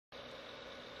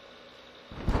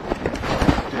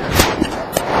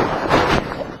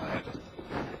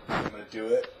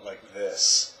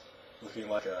this, looking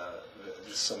like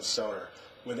just some stoner.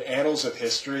 When the annals of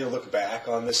history look back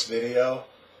on this video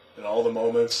and all the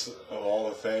moments of all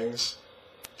the things,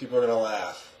 people are going to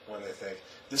laugh when they think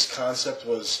this concept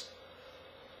was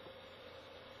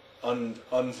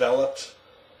enveloped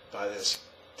by this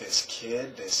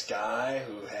kid, this guy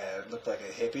who had looked like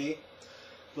a hippie.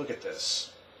 Look at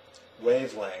this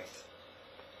wavelength.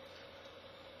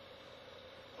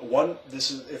 If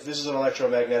this is an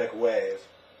electromagnetic wave,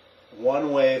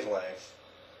 one wavelength,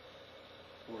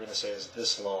 we're going to say, is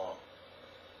this long,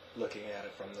 looking at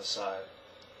it from the side.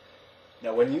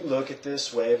 Now when you look at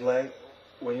this wavelength,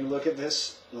 when you look at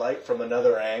this light from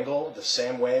another angle, the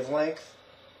same wavelength,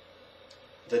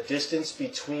 the distance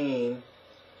between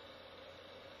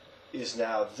is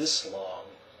now this long,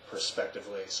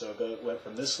 prospectively. So it went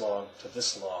from this long to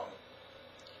this long.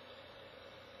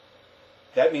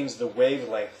 That means the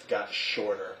wavelength got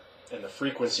shorter, and the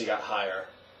frequency got higher,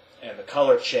 and the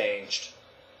color changed.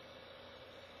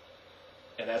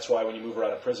 And that's why when you move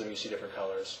around a prism, you see different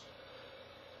colors.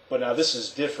 But now this is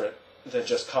different than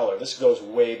just color. This goes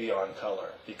way beyond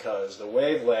color, because the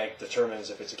wavelength determines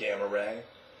if it's a gamma ray,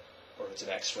 or if it's an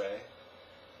X-ray,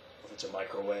 or if it's a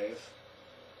microwave,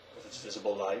 or if it's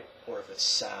visible light, or if it's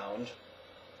sound.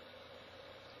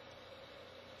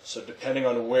 So depending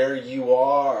on where you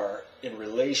are in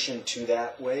relation to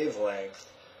that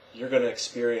wavelength, you're going to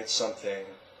experience something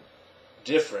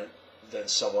different than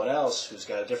someone else who's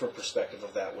got a different perspective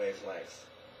of that wavelength.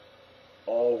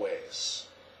 Always.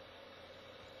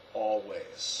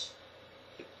 Always.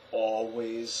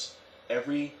 Always.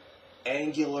 Every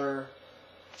angular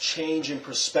change in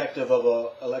perspective of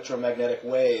an electromagnetic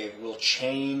wave will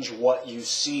change what you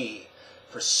see.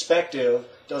 Perspective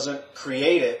doesn't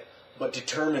create it, but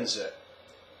determines it.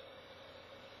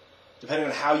 Depending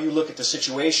on how you look at the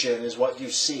situation is what you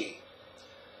see.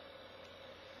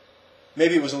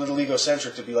 Maybe it was a little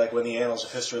egocentric to be like when the annals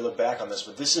of history look back on this,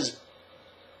 but this is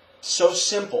so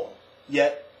simple,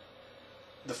 yet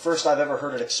the first I've ever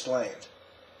heard it explained.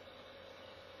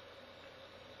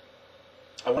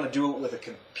 I want to do it with a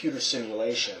computer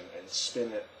simulation and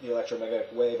spin the electromagnetic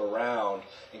wave around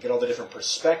and get all the different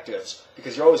perspectives,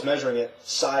 because you're always measuring it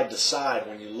side to side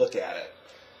when you look at it.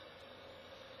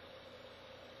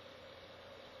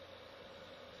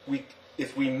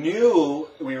 If we knew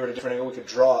we were at a different angle, we could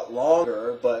draw it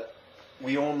longer, but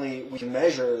we can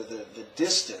measure the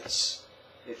distance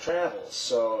it travels.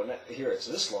 So here it's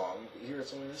this long, here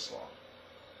it's only this long.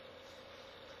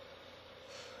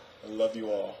 I love you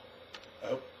all.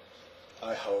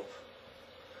 I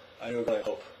know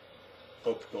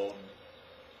Hope Golden,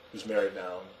 who's married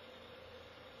now,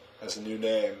 has a new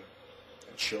name,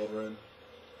 and children,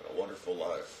 and a wonderful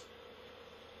life.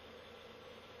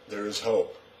 There is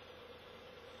hope.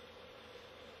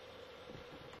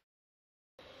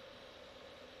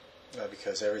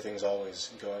 Because everything's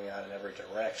always going out in every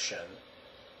direction.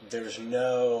 There's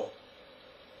no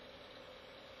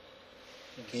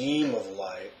beam of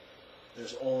light.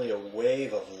 There's only a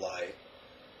wave of light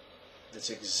that's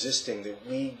existing that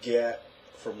we get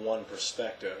from one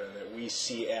perspective and that we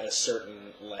see at a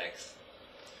certain length.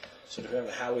 So depending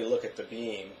on how we look at the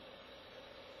beam,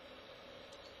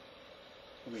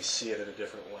 we see it at a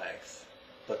different length.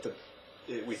 But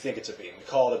we think it's a beam. We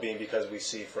call it a beam because we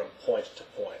see from point to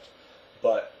point.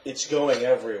 But it's going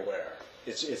everywhere.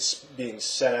 It's being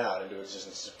sent out into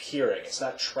existence. It's appearing. It's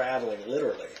not traveling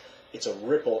literally. It's a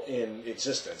ripple in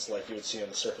existence, like you would see on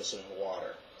the surface of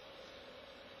water,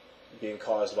 being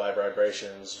caused by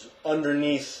vibrations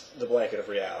underneath the blanket of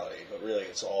reality. But really,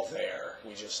 it's all there.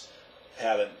 We just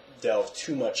haven't delved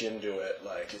too much into it.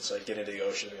 Like it's like getting into the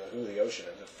ocean and being like, ooh, the ocean,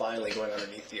 and then finally going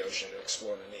underneath the ocean to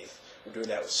explore underneath. We're doing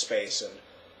that with space and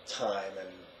time and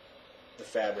the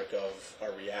fabric of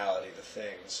our reality, the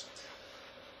things.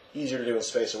 Easier to do in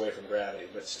space away from gravity,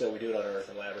 but still we do it on Earth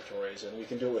in laboratories, and we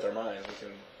can do it with our minds. We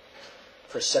can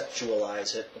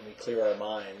perceptualize it when we clear our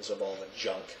minds of all the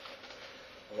junk,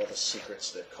 of all the secrets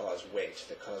that cause weight,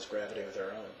 that cause gravity of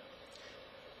their own.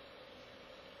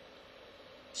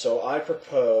 So I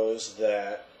propose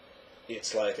that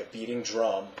it's like a beating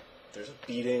drum. There's a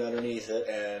beating underneath it,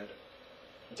 and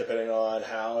depending on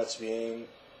how it's being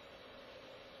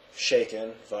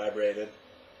shaken, vibrated,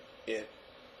 it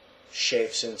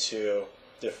shapes into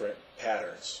different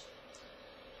patterns.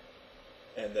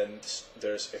 And then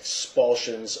there's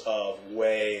expulsions of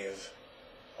wave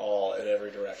all in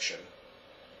every direction.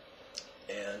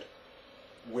 And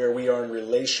where we are in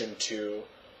relation to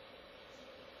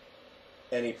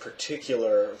any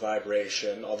particular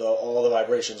vibration, although all the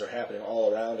vibrations are happening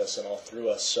all around us and all through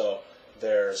us, so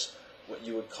there's what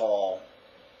you would call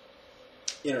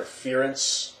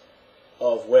interference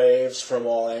of waves from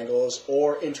all angles,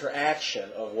 or interaction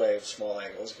of waves from all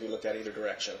angles. If you looked at either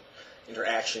direction,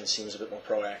 interaction seems a bit more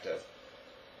proactive.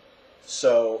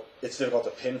 So it's difficult to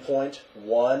pinpoint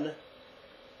one.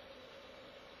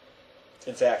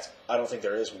 In fact, I don't think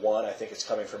there is one. I think it's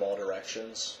coming from all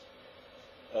directions.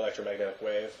 Electromagnetic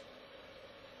wave.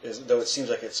 Though it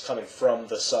seems like it's coming from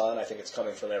the sun, I think it's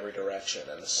coming from every direction,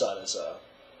 and the sun is a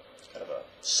kind of a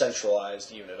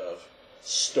centralized unit of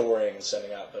storing and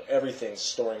sending out, but everything's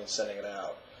storing and sending it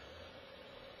out.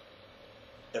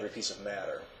 Every piece of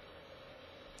matter.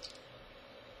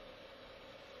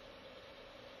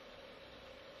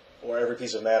 Or every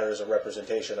piece of matter is a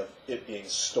representation of it being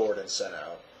stored and sent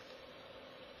out.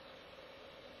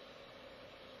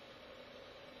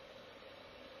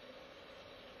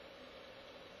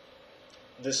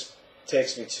 This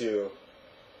takes me to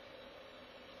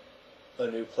a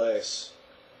new place.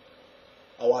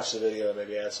 I'll watch the video and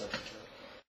maybe add something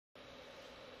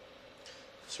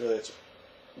to it. It's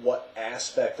what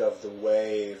aspect of the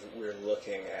wave we're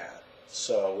looking at.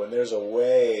 So when there's a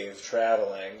wave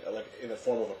traveling, like in the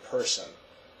form of a person,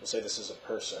 we'll say this is a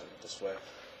person this way,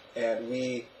 and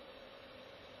we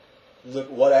look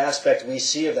what aspect we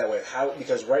see of that wave.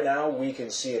 Because right now we can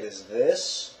see it as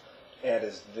this, and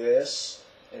as this,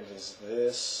 and as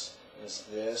this, and as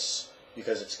this,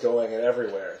 because it's going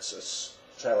everywhere. It's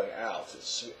traveling out.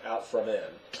 It's out from in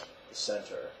the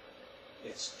center.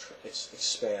 It's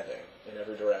expanding in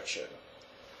every direction.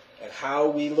 And how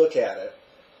we look at it,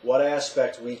 what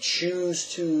aspect we choose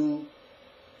to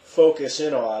focus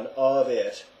in on of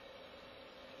it,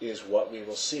 is what we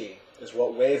will see, is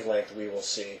what wavelength we will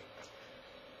see.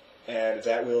 And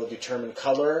that will determine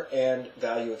color and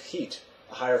value of heat.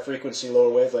 A higher frequency, lower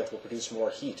wavelength will produce more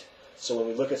heat. So when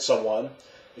we look at someone,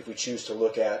 if we choose to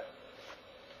look at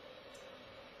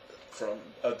from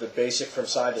the basic from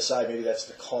side to side, maybe that's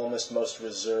the calmest, most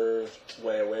reserved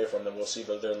way away from them, we'll see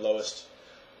their lowest,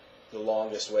 the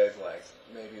longest wavelength.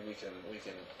 Maybe we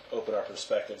can open our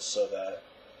perspectives so that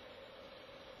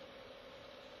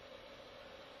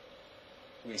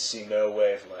we see no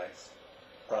wavelength,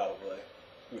 probably.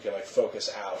 We can focus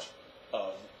out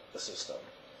of the system.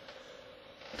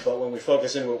 But when we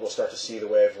focus into it, we'll start to see the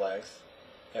wavelength,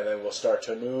 and then we'll start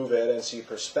to move it and see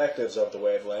perspectives of the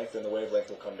wavelength, and the wavelength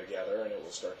will come together, and it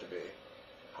will start to be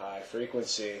high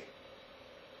frequency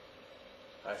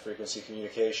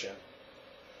communication.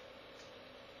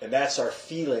 And that's our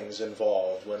feelings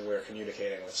involved when we're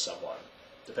communicating with someone.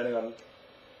 Depending on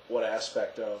what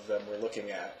aspect of them we're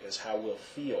looking at is how we'll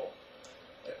feel.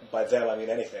 By them, I mean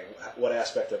anything. What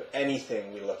aspect of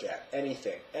anything we look at.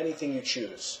 Anything you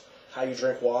choose. How you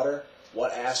drink water,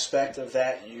 what aspect of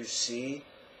that you see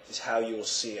is how you will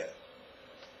see it.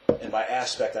 And by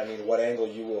aspect, I mean what angle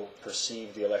you will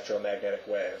perceive the electromagnetic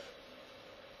wave.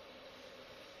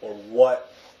 Or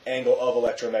what angle of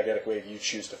electromagnetic wave you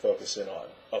choose to focus in on,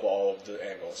 of all of the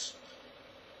angles.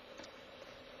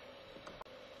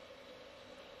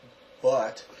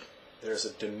 But there's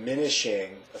a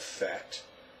diminishing effect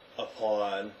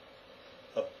upon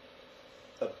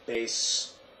a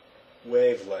base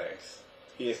wavelength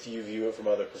if you view it from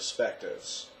other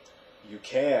perspectives. You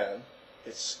can,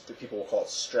 the people will call it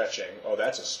stretching. Oh,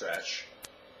 that's a stretch.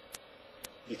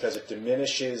 Because it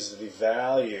diminishes the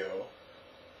value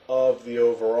of the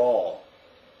overall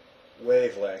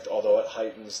wavelength, although it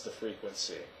heightens the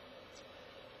frequency.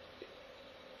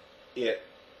 It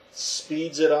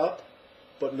speeds it up,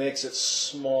 but makes it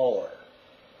smaller,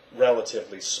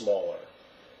 relatively smaller.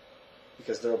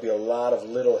 Because there will be a lot of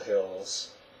little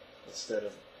hills instead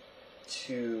of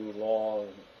two long,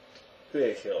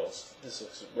 big hills. This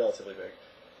looks relatively big.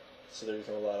 So there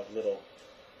become a lot of little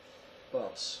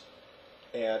bumps.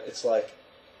 And it's like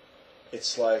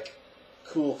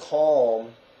cool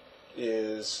calm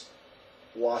is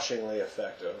washingly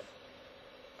effective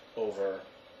over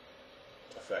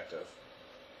effective.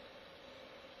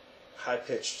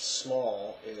 High-pitched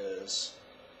small is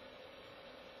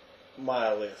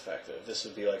mildly effective. This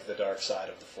would be like the dark side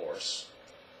of the force.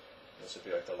 This would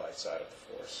be like the light side of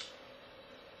the force.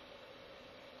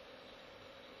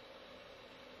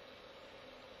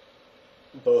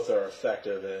 Both are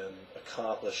effective in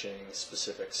accomplishing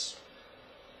specifics,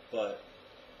 but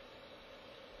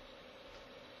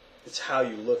it's how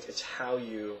you look, it's how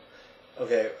you,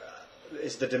 okay,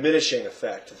 it's the diminishing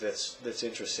effect that's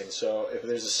interesting. So if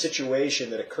there's a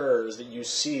situation that occurs that you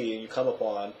see and you come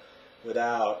upon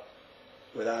without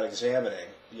examining,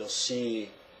 you'll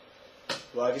see,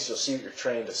 well, I guess you'll see what you're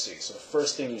trained to see. So the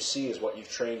first thing you see is what you've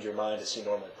trained your mind to see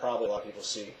normally. Probably a lot of people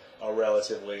see a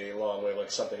relatively long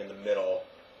wavelength, something in the middle,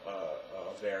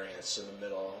 variance in the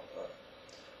middle,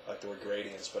 I like the word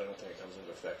gradients, but I don't think it comes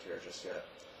into effect here just yet.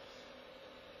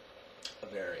 A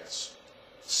variance.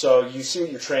 So you see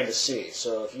what you're trained to see.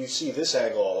 So if you see this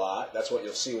angle a lot, that's what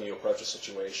you'll see when you approach a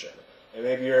situation. And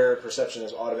maybe your perception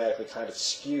is automatically kind of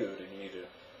skewed, and you need to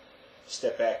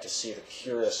step back to see the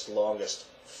purest, longest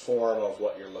form of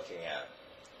what you're looking at.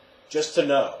 Just to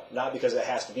know, not because it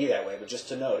has to be that way, but just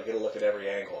to know, to get a look at every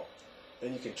angle.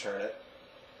 Then you can turn it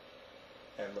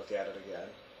and look at it again.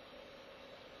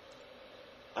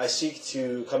 I seek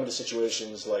to come into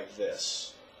situations like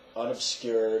this,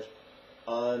 unobscured,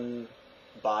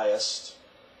 unbiased,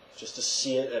 just to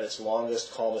see it at its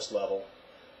longest, calmest level.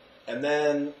 And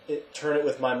then turn it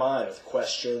with my mind, with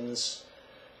questions,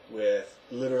 with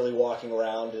literally walking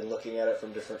around and looking at it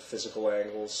from different physical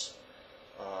angles,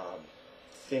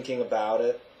 thinking about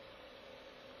it,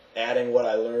 adding what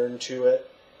I learned to it,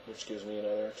 which gives me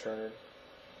another turn,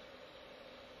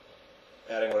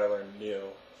 adding what I learned new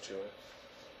to it,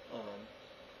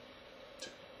 to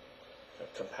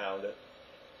compound it.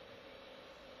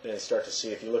 Then you start to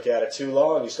see, if you look at it too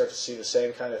long, you start to see the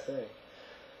same kind of thing.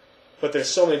 But there's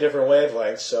so many different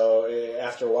wavelengths, so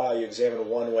after a while you examine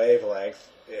one wavelength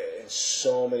in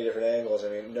so many different angles. I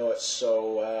mean, know it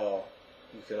so well,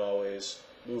 you can always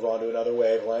move on to another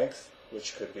wavelength,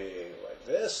 which could be like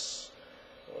this,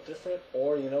 a little different,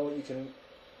 or you know what, you can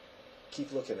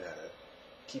keep looking at it.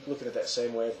 Keep looking at that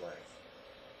same wavelength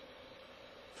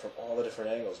from all the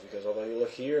different angles, because although you look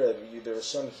here, there was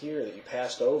some here that you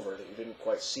passed over that you didn't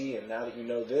quite see, and now that you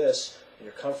know this, and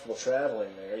you're comfortable traveling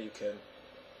there, you can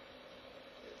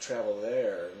travel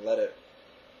there and let it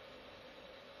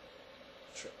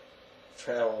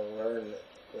travel and learn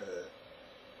with it.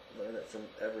 Learn it from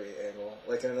every angle,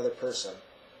 like in another person.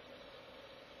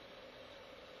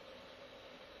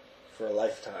 For a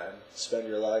lifetime, spend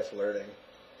your life learning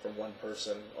from one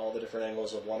person, all the different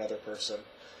angles of one other person.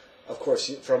 Of course,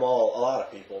 from a lot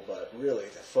of people, but really,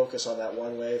 to focus on that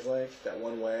one wavelength, that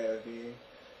one way of being,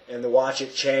 and to watch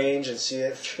it change and see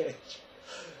it change.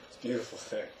 It's a beautiful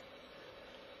thing.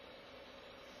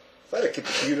 If I had a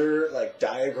computer, like,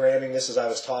 diagramming this as I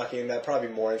was talking, that'd probably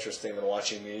be more interesting than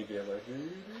watching me being like,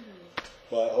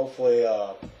 but hopefully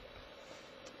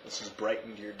this has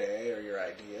brightened your day or your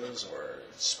ideas or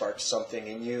sparked something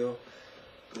in you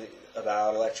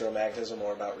about electromagnetism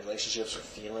or about relationships or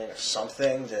feeling or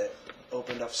something that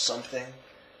opened up something.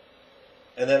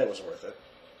 And then it was worth it.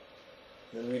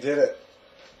 And we did it.